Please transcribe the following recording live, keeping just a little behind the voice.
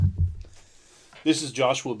This is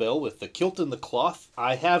Joshua Bell with The Kilt and the Cloth.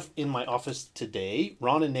 I have in my office today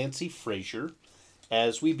Ron and Nancy Frazier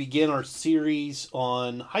as we begin our series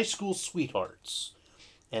on high school sweethearts.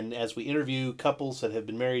 And as we interview couples that have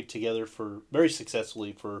been married together for very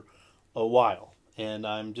successfully for a while. And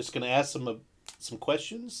I'm just going to ask them some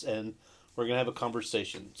questions and we're going to have a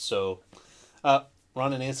conversation. So, Ron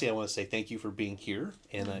and Nancy, I want to say thank you for being here.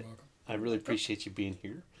 And I really appreciate you being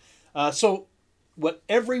here. So, what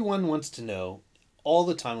everyone wants to know all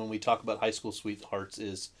the time when we talk about high school sweethearts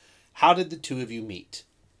is, how did the two of you meet?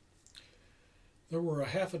 There were a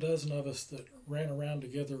half a dozen of us that ran around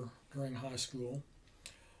together during high school.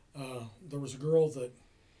 There was a girl that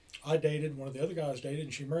I dated, one of the other guys dated,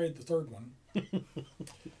 and she married the third one.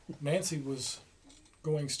 Nancy was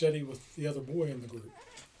going steady with the other boy in the group.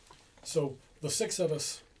 So the six of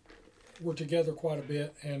us were together quite a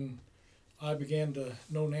bit, and I began to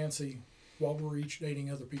know Nancy while we were each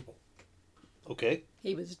dating other people. Okay.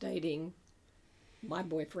 He was dating my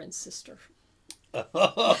boyfriend's sister.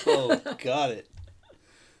 Oh, got it.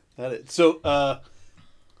 Got it.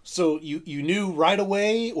 So you knew right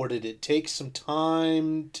away, or did it take some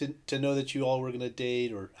time to know that you all were going to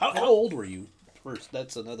date? Or how old were you first?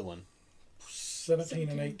 That's another one. 17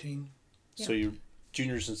 and 18. Yeah. So you're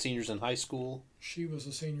juniors and seniors in high school? She was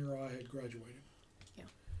a senior. I had graduated. Yeah.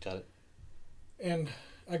 Got it. And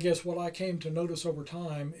I guess what I came to notice over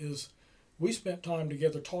time is we spent time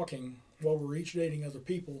together talking while we were each dating other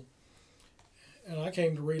people. And I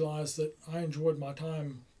came to realize that I enjoyed my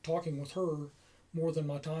time talking with her more than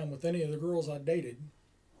my time with any of the girls I dated.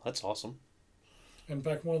 That's awesome. In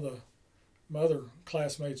fact, one of my other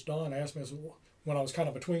classmates, Don, asked me, when I was kind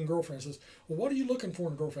of between girlfriends, says, "Well, what are you looking for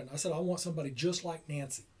in a girlfriend?" I said, "I want somebody just like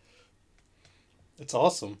Nancy." That's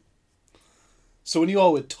awesome. So when you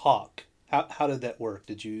all would talk, how did that work?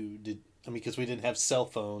 Because we didn't have cell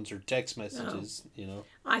phones or text messages, No.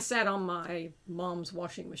 I sat on my mom's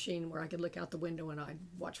washing machine where I could look out the window and I'd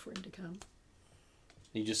watch for him to come.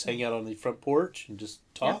 You just hang out on the front porch and just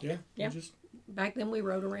talk? Yeah. Back then we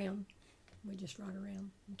rode around. We just ride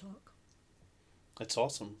around and talk. That's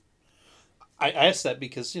awesome. I asked that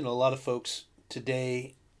because, a lot of folks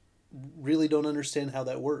today really don't understand how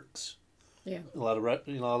that works. Yeah. A lot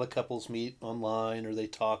of couples meet online or they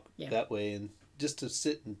talk that way, and just to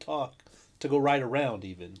sit and talk, to go right around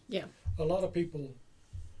even. Yeah. A lot of people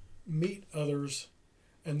meet others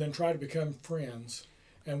and then try to become friends.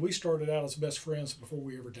 And we started out as best friends before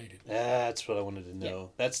we ever dated. That's what I wanted to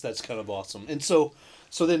know. Yeah. That's kind of awesome. And so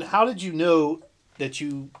then how did you know that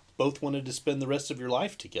you both wanted to spend the rest of your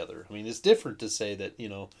life together? I mean, it's different to say that,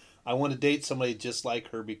 I want to date somebody just like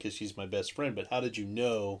her because she's my best friend. But how did you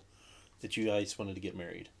know that you guys wanted to get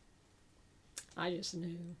married? I just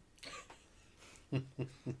knew.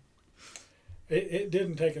 It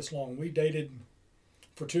didn't take us long. We dated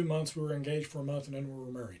for 2 months. We were engaged for a month, and then we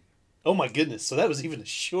were married. Oh my goodness! So that was even a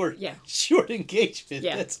short engagement.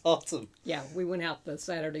 Yeah. That's awesome. Yeah, we went out the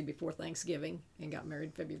Saturday before Thanksgiving and got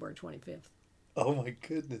married February 25th. Oh my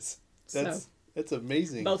goodness! That's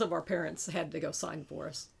amazing. Both of our parents had to go sign for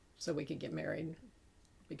us so we could get married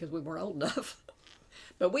because we weren't old enough.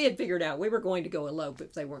 But we had figured out we were going to go elope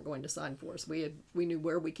if they weren't going to sign for us. We knew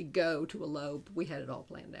where we could go to elope. We had it all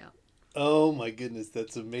planned out. Oh my goodness,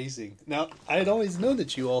 that's amazing. Now, I had always known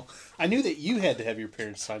that I knew that you had to have your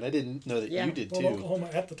parents sign. I didn't know that you did too. Well, Oklahoma,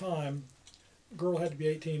 at the time, girl had to be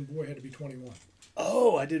 18, boy had to be 21.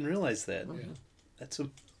 Oh, I didn't realize that. Mm-hmm. That's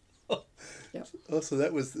Yep. Oh, so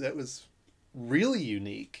that was really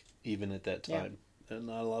unique even at that time. Yeah. And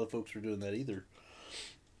not a lot of folks were doing that either.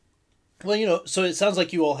 Well, so it sounds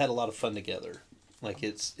like you all had a lot of fun together. Like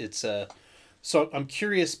so I'm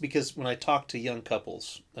curious because when I talk to young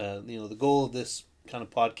couples, the goal of this kind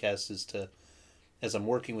of podcast is as I'm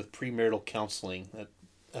working with premarital counseling,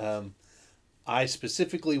 I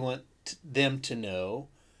specifically want them to know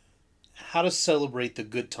how to celebrate the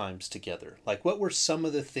good times together. Like, what were some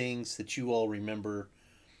of the things that you all remember,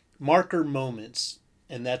 marker moments,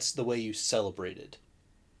 and that's the way you celebrated?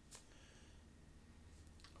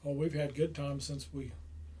 Oh, we've had good times since we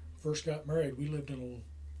first got married. We lived in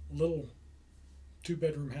a little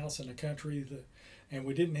 2-bedroom house in the country, and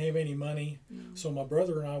we didn't have any money. Mm. So my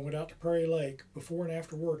brother and I went out to Prairie Lake before and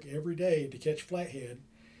after work every day to catch flathead,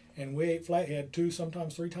 and we ate flathead 2,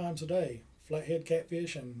 sometimes 3 times a day. Flathead,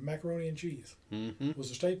 catfish, and macaroni and cheese was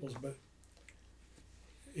the staples, but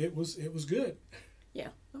it was good. Yeah,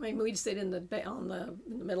 I mean, we'd sit in the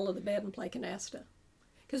middle of the bed and play canasta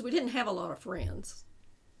because we didn't have a lot of friends.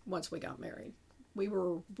 Once we got married, we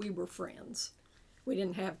were friends. We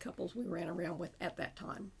didn't have couples we ran around with at that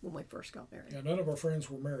time when we first got married. Yeah, none of our friends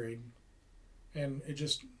were married. And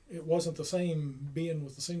it wasn't the same being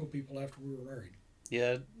with the single people after we were married.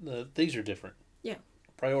 Yeah, things are different. Yeah.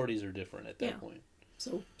 Priorities are different at that point.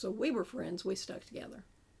 So we were friends. We stuck together.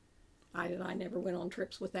 I never went on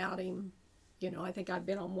trips without him. I think I'd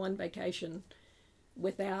been on one vacation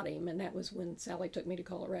without him, and that was when Sally took me to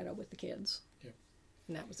Colorado with the kids. Yep.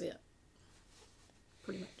 And that was it.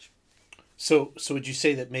 Pretty much. So would you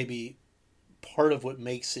say that maybe part of what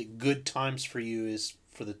makes it good times for you is,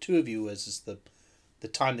 for the two of you, is the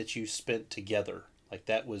time that you spent together? Like,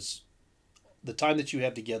 that was the time that you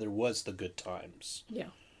have together was the good times. Yeah.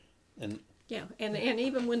 And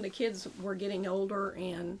even when the kids were getting older,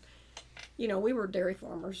 and we were dairy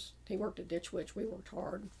farmers. He worked at Ditch Witch. We worked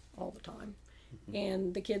hard all the time. Mm-hmm.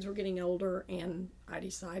 And the kids were getting older, and I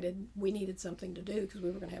decided we needed something to do because we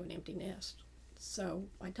were going to have an empty nest. So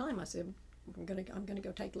I told him, I said, I'm going to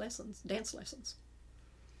go take dance lessons.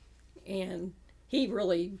 And he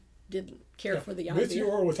really didn't care for the idea. With you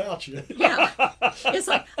or without you. Yeah. It's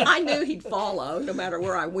like, I knew he'd follow no matter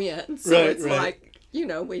where I went. So it's like,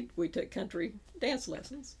 we took country dance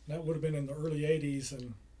lessons. That would have been in the early 80s,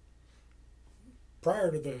 and prior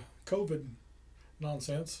to the COVID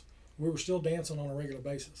nonsense, we were still dancing on a regular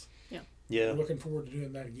basis. Yeah. Yeah. We're looking forward to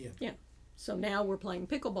doing that again. Yeah. So now we're playing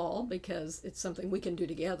pickleball because it's something we can do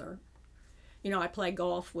together. I play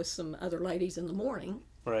golf with some other ladies in the morning.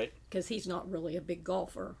 Right. Because he's not really a big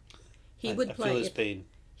golfer. I feel his pain.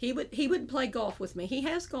 He would play golf with me. He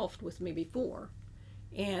has golfed with me before.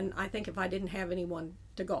 And I think if I didn't have anyone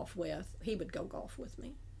to golf with, he would go golf with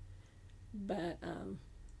me. But,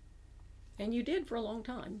 and you did for a long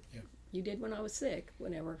time. Yeah. You did when I was sick,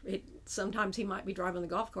 sometimes he might be driving the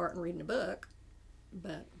golf cart and reading a book,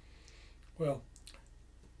 but... Well,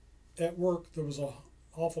 at work there was an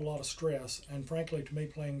awful lot of stress, and frankly to me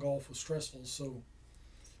playing golf was stressful, so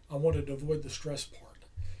I wanted to avoid the stress part.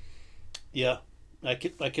 Yeah, I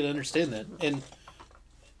can understand that. And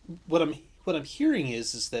what I'm hearing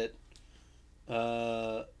is that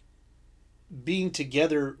being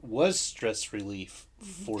together was stress relief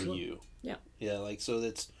for you. Yeah. Yeah,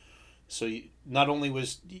 you not only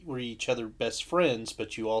were you each other best friends,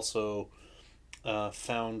 but you also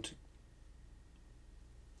found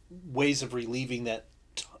ways of relieving that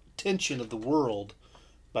tension of the world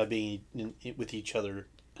by being with each other,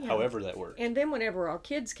 however that worked. And then whenever our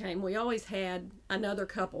kids came, we always had another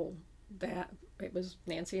couple that it was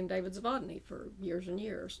Nancy and David Zavodny for years and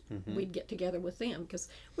years. Mm-hmm. We'd get together with them because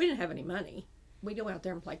we didn't have any money. We'd go out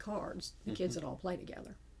there and play cards. The kids would all play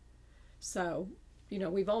together. So,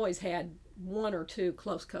 we've always had one or two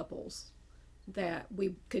close couples that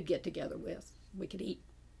we could get together with. We could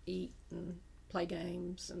eat and play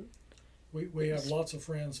games. And we have lots of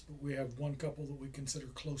friends, but we have one couple that we consider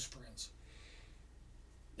close friends.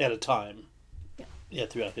 At a time. Yeah. Yeah,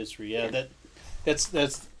 throughout history. Yeah,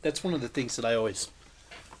 that's one of the things that I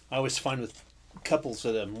always find with couples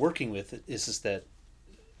that I'm working with is that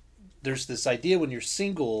there's this idea when you're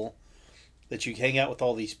single that you hang out with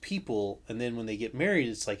all these people, and then when they get married,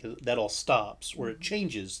 it's like that all stops, or it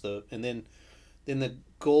changes. And then the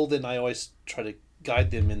goal, then I always try to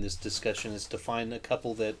guide them in this discussion, is to find a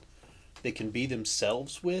couple that they can be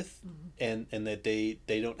themselves with, and that they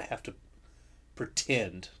don't have to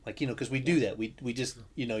pretend, because we do that. We just,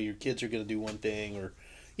 your kids are going to do one thing, or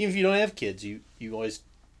even if you don't have kids, you always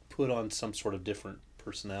put on some sort of different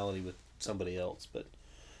personality with somebody else. But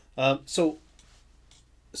so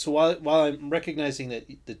while I'm recognizing that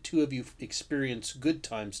the two of you experience good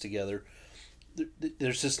times together,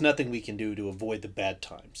 there's just nothing we can do to avoid the bad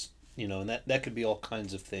times, and that could be all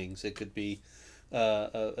kinds of things. It could be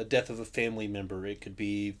a death of a family member. It could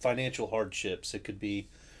be financial hardships. It could be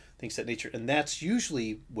things of that nature. And that's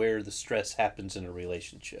usually where the stress happens in a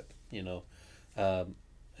relationship.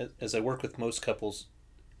 As I work with most couples,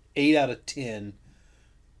 8 out of 10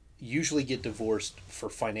 usually get divorced for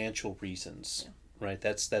financial reasons. Yeah. Right,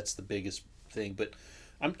 that's the biggest thing. But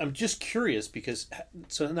I'm just curious because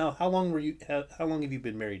now how long have you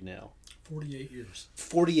been married now? 48 years.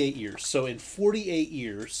 48 years. So in 48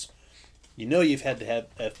 years, you've had to have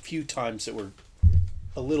a few times that were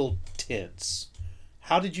a little tense.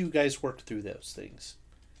 How did you guys work through those things?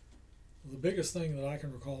 The biggest thing that I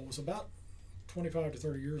can recall was about 25 to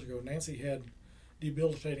 30 years ago. Nancy had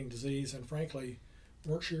debilitating disease, and frankly,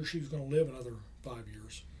 weren't sure she was going to live another 5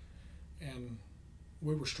 years. And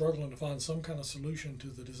we were struggling to find some kind of solution to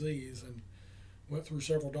the disease, and went through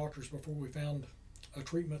several doctors before we found a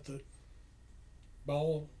treatment that, by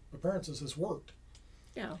all appearances, has worked.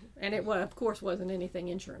 Yeah, and it, of course, wasn't anything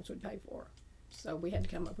insurance would pay for. So we had to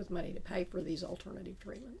come up with money to pay for these alternative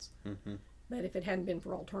treatments. Mm-hmm. But if it hadn't been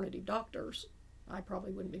for alternative doctors, I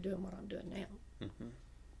probably wouldn't be doing what I'm doing now. Mm-hmm.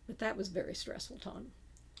 But that was a very stressful time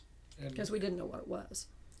because we didn't know what it was.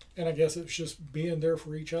 And I guess it's just being there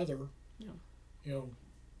for each other. Yeah. You know,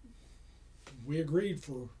 we agreed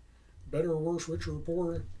for better or worse, richer or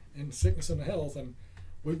poorer, in sickness and health, and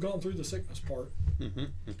we've gone through the sickness part. Mm-hmm.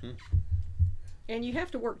 Mm-hmm. And you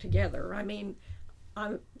have to work together. I mean,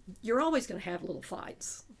 you're always going to have little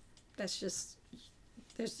fights. That's just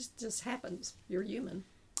happens. You're human.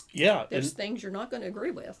 Yeah. There's things you're not going to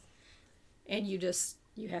agree with, and you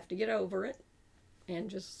have to get over it, and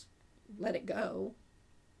just let it go.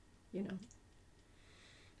 You know.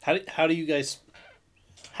 How do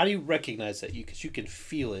you recognize that? Because you can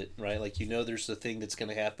feel it, right? Like, there's a thing that's going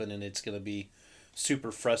to happen and it's going to be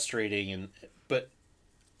super frustrating, but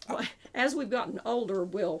well, as we've gotten older,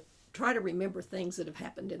 we'll try to remember things that have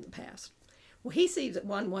happened in the past. Well, he sees it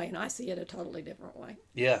one way and I see it a totally different way.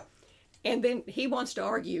 Yeah. And then he wants to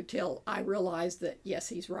argue till I realize that, yes,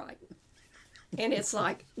 he's right. And it's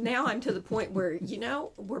like, now I'm to the point where,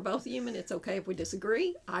 we're both human. It's okay if we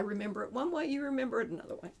disagree. I remember it one way, you remember it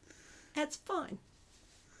another way. That's fine.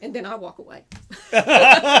 And then I walk away.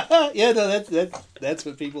 Yeah, no, that's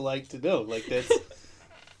what people like to know. Like, that's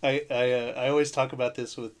I always talk about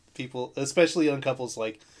this with people, especially young couples.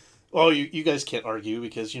 Like, oh, you guys can't argue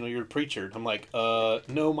because you're a preacher. I'm like,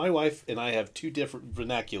 no, my wife and I have two different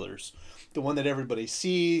vernaculars. The one that everybody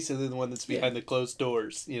sees, and then the one that's behind the closed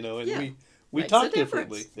doors. And we talk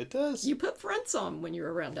differently. It does. You put fronts on when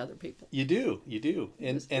you're around other people. You do,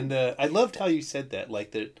 and I loved how you said that.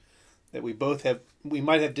 Like that we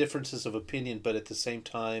might have differences of opinion, but at the same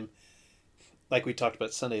time, like we talked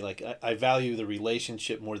about Sunday, like I value the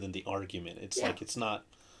relationship more than the argument. It's like that's not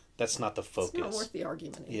the focus. It's not worth the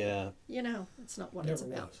argument Yeah. anymore. It's not what it's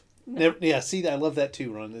about. No. Never, yeah, see, I love that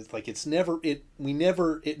too, Ron. It's like it never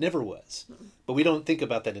was. Mm-hmm. But we don't think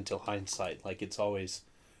about that until hindsight. Like, it's always,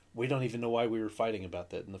 we don't even know why we were fighting about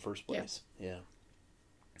that in the first place. Yeah.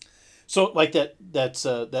 So, like, that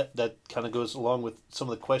kind of goes along with some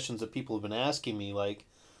of the questions that people have been asking me, like,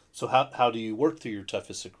 so how do you work through your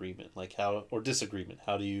toughest agreement, like or disagreement?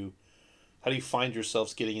 How do you find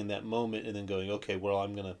yourselves getting in that moment and then going, okay, well,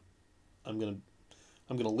 I'm gonna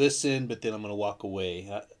listen, but then I'm gonna walk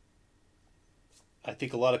away. I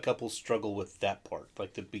think a lot of couples struggle with that part,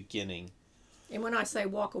 like the beginning. And when I say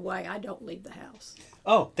walk away, I don't leave the house.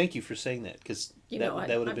 Oh, thank you for saying that, because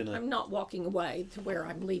that would have been I'm not walking away to where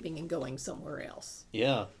I'm leaving and going somewhere else.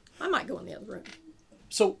 Yeah. I might go in the other room.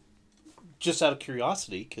 So, just out of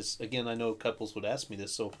curiosity, because again, I know couples would ask me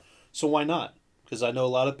this, so why not? Because I know a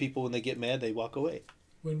lot of people, when they get mad, they walk away.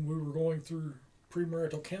 When we were going through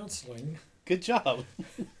premarital counseling. Good job.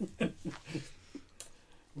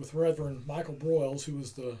 With Reverend Michael Broyles, who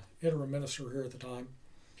was the interim minister here at the time,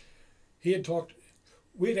 we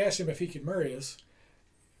had asked him if he could marry us,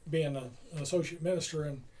 being an associate minister,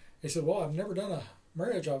 and he said, well, I've never done a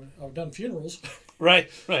marriage, I've done funerals. Right.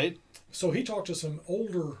 So he talked to some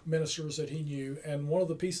older ministers that he knew, and one of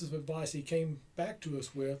the pieces of advice he came back to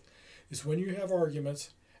us with is, when you have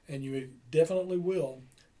arguments, and you definitely will,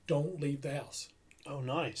 don't leave the house. Oh,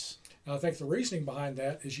 nice. And I think the reasoning behind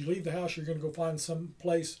that is, you leave the house, you're going to go find some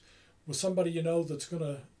place with somebody that's going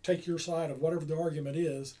to take your side of whatever the argument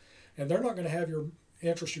is, and they're not going to have your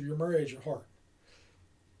interest of your marriage at heart.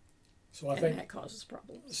 So I think that causes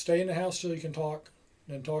problems. Stay in the house till you can talk,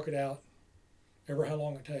 and talk it out, ever how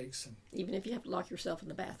long it takes. And even if you have to lock yourself in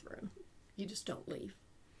the bathroom, you just don't leave.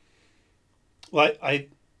 Well, I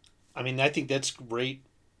think that's great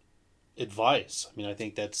advice. I mean, I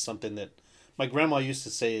think that's something that my grandma used to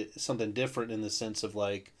say, something different, in the sense of,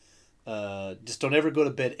 like, just don't ever go to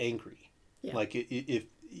bed angry. Yeah. Like, if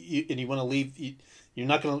you want to leave, you're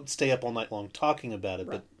not going to stay up all night long talking about it,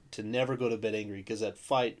 right. But to never go to bed angry, because that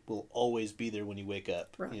fight will always be there when you wake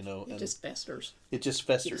up. Right. It just festers. It just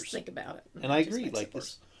festers. You just think about it. And I agree. Like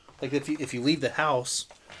this, like if you leave the house,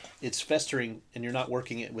 it's festering, and you're not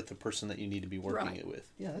working it with the person that you need to be working it with.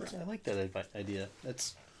 Yeah, I like that idea.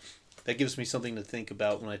 That gives me something to think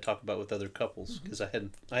about when I talk about with other couples, because I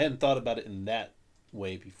hadn't thought about it in that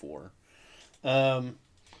way before.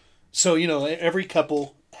 So every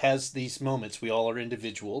couple has these moments. We all are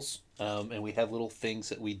individuals, and we have little things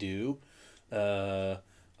that we do.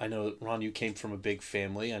 I know, Ron, you came from a big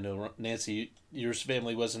family. I know, Nancy, your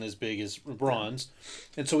family wasn't as big as Ron's.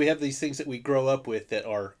 And so we have these things that we grow up with that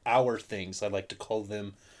are our things. I like to call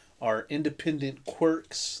them our independent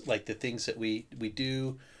quirks, like the things that we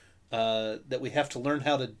do that we have to learn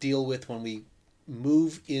how to deal with when we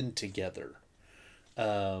move in together.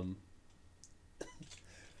 I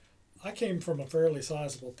came from a fairly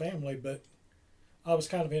sizable family, but I was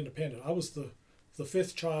kind of independent. I was the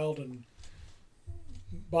fifth child, and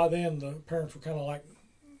by then the parents were kind of like,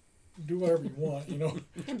 do whatever you want, you know.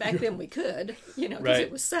 And back then we could, because Right.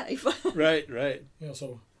 it was safe. Right, right. You know,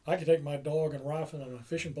 so I could take my dog and rifle and a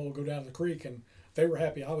fishing pole, go down the creek, and they were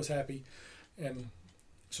happy, I was happy, and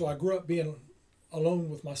so I grew up being alone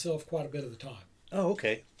with myself quite a bit of the time. Oh,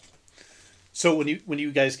 okay. So when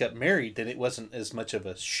you guys got married, then it wasn't as much of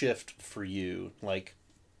a shift for you, like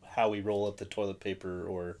how we roll up the toilet paper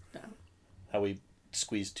or No. how we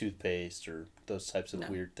squeeze toothpaste or those types of No.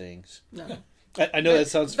 weird things. No. I know that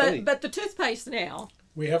sounds funny. But the toothpaste now.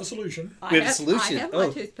 We have a solution. We have a solution. I have Oh.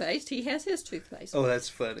 my toothpaste. He has his toothpaste. Oh, that's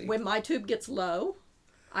funny. When my tube gets low,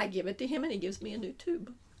 I give it to him and he gives me a new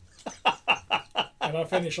tube. And I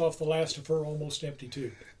finish off the last of her almost empty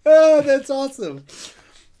tube. Oh, that's awesome.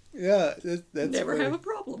 Yeah, that's Never funny. have a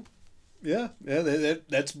problem. Yeah,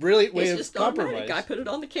 that's a brilliant way It's of just compromise. automatic. I put it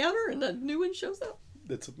on the counter and the new one shows up.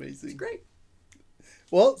 That's amazing. It's great.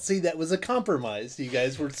 Well, see, that was a compromise. You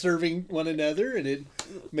guys were serving one another, and it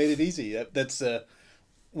made it easy. That's the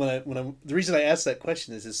reason I asked that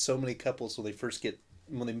question is so many couples when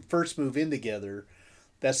they first move in together,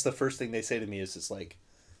 that's the first thing they say to me is it's like,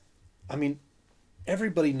 I mean,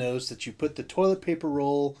 everybody knows that you put the toilet paper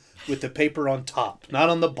roll with the paper on top, not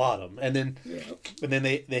on the bottom, and then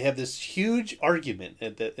they have this huge argument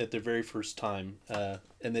at the very first time,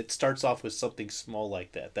 and it starts off with something small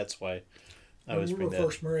like that. That's why. When we were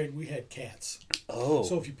first married, we had cats. Oh.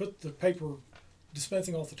 So if you put the paper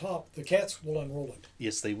dispensing off the top, the cats will unroll it.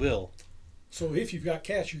 Yes, they will. So if you've got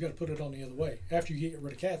cats, you've got to put it on the other way. After you get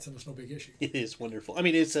rid of cats, then it's no big issue. It is wonderful. I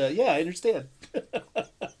mean, it's I understand.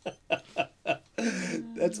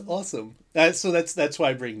 That's awesome. So that's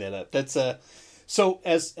why I bring that up. That's so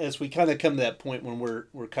as we kind of come to that point when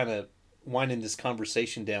we're kind of winding this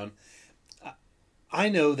conversation down, I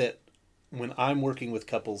know that when I'm working with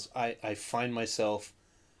couples, I find myself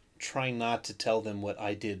trying not to tell them what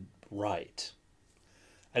I did right.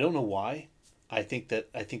 I don't know why. I think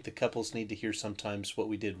the couples need to hear sometimes what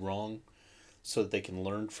we did wrong so that they can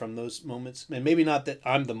learn from those moments. And maybe not that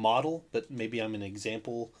I'm the model, but maybe I'm an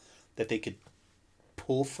example that they could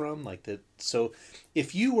pull from like that. So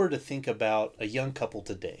if you were to think about a young couple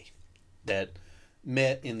today that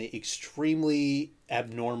met in the extremely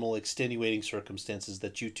abnormal, extenuating circumstances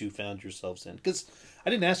that you two found yourselves in. Because I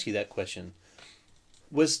didn't ask you that question.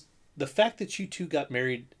 Was the fact that you two got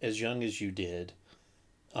married as young as you did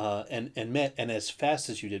and met and as fast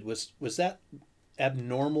as you did, was that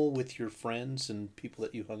abnormal with your friends and people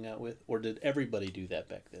that you hung out with? Or did everybody do that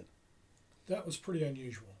back then? That was pretty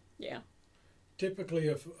unusual. Yeah. Typically,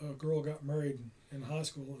 if a girl got married in high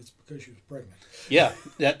school, it's because she was pregnant. Yeah,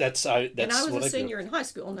 that's And I what was a I senior in high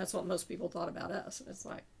school, and that's what most people thought about us. And it's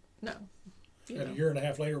like, no. And a year and a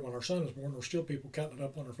half later, when our son was born, there's still people counting it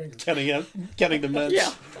up on their fingers. counting the months.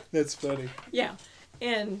 Yeah. That's funny. Yeah.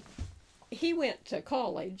 And he went to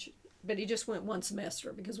college, but he just went one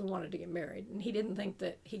semester because we wanted to get married. And he didn't think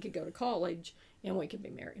that he could go to college and we could be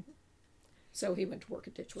married. So he went to work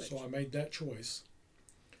at Ditch Witch. So I made that choice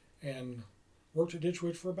and worked at Ditch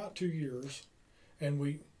Witch for about 2 years. And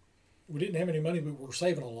we didn't have any money, but we were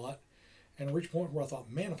saving a lot. And I reached a point where I thought,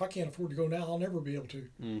 man, if I can't afford to go now, I'll never be able to.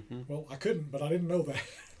 Mm-hmm. Well, I couldn't, but I didn't know that.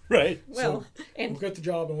 Right. Well, so and we got the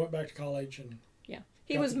job and went back to college. And yeah,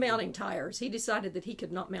 he was mounting tires. He decided that he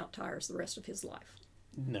could not mount tires the rest of his life.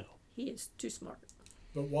 No. He is too smart.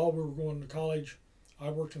 But while we were going to college, I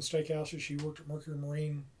worked in steakhouses. She worked at Mercury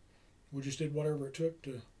Marine. We just did whatever it took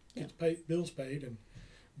to get the bills paid, and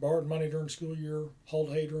borrowed money during the school year,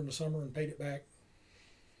 hauled hay during the summer, and paid it back.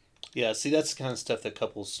 Yeah, see, that's the kind of stuff that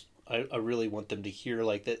couples, I really want them to hear,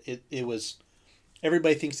 like that it was,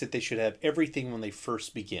 everybody thinks that they should have everything when they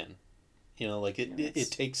first begin. You know, like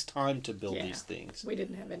it takes time to build these things. We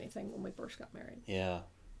didn't have anything when we first got married. Yeah.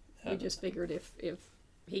 We just figured if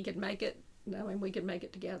he could make it, I mean, we could make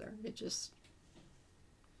it together. It just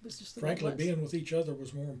was just the way it Frankly, was. being with each other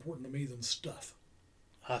was more important to me than stuff.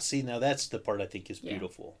 See, now that's the part I think is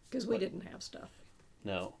beautiful. Because we didn't have stuff.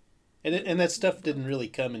 No. And that stuff didn't really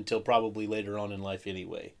come until probably later on in life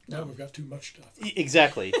anyway. Now we've got too much stuff.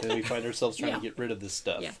 Exactly. And we find ourselves trying to get rid of this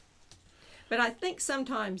stuff. Yeah. But I think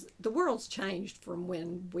sometimes the world's changed from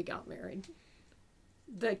when we got married.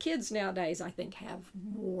 The kids nowadays, I think, have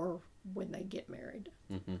more when they get married.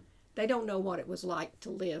 Mm-hmm. They don't know what it was like to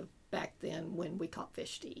live back then when we caught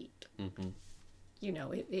fish to eat. Mm-hmm. You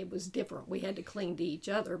know, it was different. We had to cling to each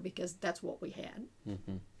other because that's what we had.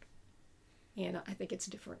 Mm-hmm. And I think it's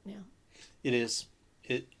different now. It is.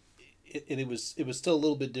 It was still a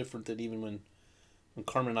little bit different than even when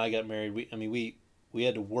Carmen and I got married. We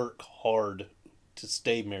had to work hard to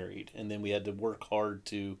stay married, and then we had to work hard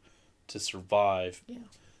to survive.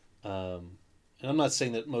 Yeah. And I'm not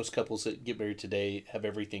saying that most couples that get married today have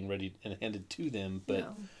everything ready and handed to them, but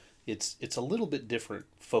No. it's a little bit different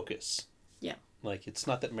focus. Yeah. Like, it's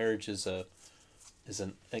not that marriage is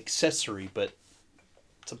an accessory, but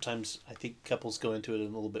sometimes I think couples go into it in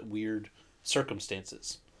a little bit weird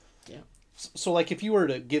circumstances. Yeah. So like, if you were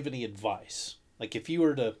to give any advice, like if you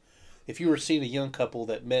were seeing a young couple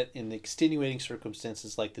that met in extenuating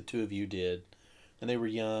circumstances like the two of you did, and they were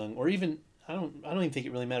young, or even I don't even think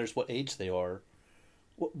it really matters what age they are.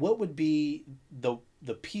 What would be the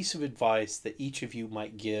piece of advice that each of you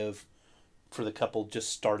might give for the couple just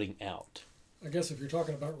starting out? I guess if you're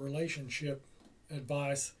talking about relationship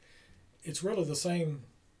advice, it's really the same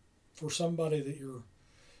for somebody that you're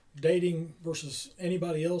dating versus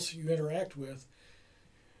anybody else you interact with.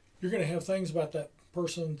 You're going to have things about that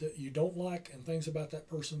person that you don't like and things about that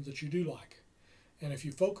person that you do like. And if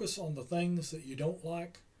you focus on the things that you don't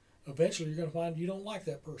like, eventually you're going to find you don't like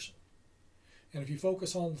that person. And if you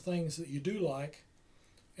focus on the things that you do like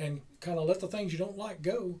and kind of let the things you don't like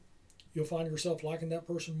go, you'll find yourself liking that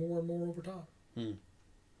person more and more over time. Mm.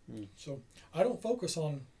 Mm. So I don't focus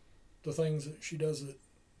on the things that she does that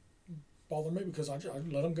bother me because I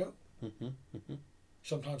let them go. Mm-hmm. Mm-hmm.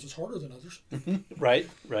 Sometimes it's harder than others. Right,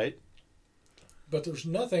 right. But there's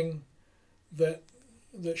nothing that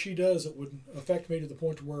she does that would affect me to the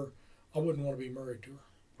point to where I wouldn't want to be married to her.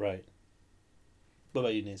 Right. What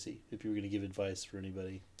about you, Nancy? If you were going to give advice for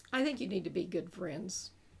anybody? I think you need to be good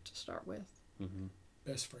friends to start with. Mm-hmm.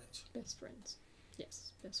 Best friends. Best friends.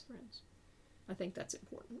 Yes, best friends. I think that's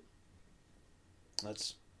important.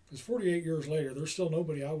 That's... Because 48 years later, there's still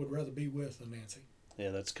nobody I would rather be with than Nancy. Yeah,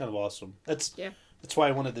 that's kind of awesome. That's Yeah. why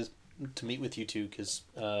I wanted to meet with you two, because,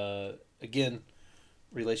 again,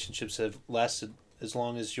 relationships have lasted as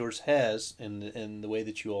long as yours has, and the way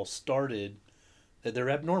that you all started, that they're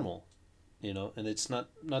abnormal, and it's not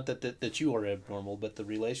that you are abnormal, but the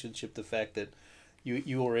relationship, the fact that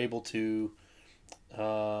you are able to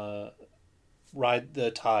ride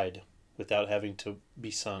the tide without having to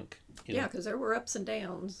be sunk. Yeah, because there were ups and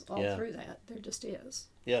downs all Yeah. through that. There just is.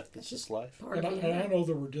 Yeah, it's just life. Part And of being I married. know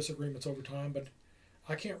there were disagreements over time, but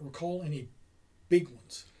I can't recall any big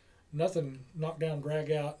ones. Nothing knock down,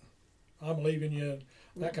 drag out, I'm leaving you,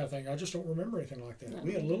 that kind of thing. I just don't remember anything like that. No.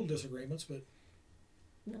 We had little disagreements, but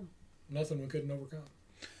No. nothing we couldn't overcome.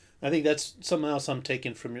 I think that's something else I'm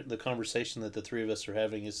taking from the conversation that the three of us are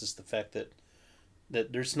having, is just the fact that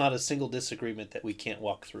there's not a single disagreement that we can't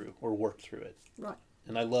walk through or work through it. Right.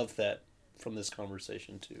 And I love that from this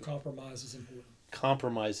conversation too. Compromise is important.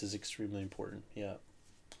 Compromise is extremely important. Yeah.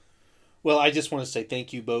 Well, I just want to say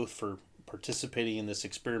thank you both for participating in this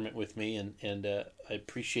experiment with me, and I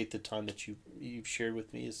appreciate the time that you've shared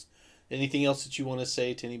with me. Is anything else that you want to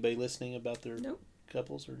say to anybody listening about their Nope.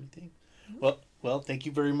 couples or anything? Well, thank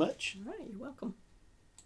you very much. All right. You're welcome.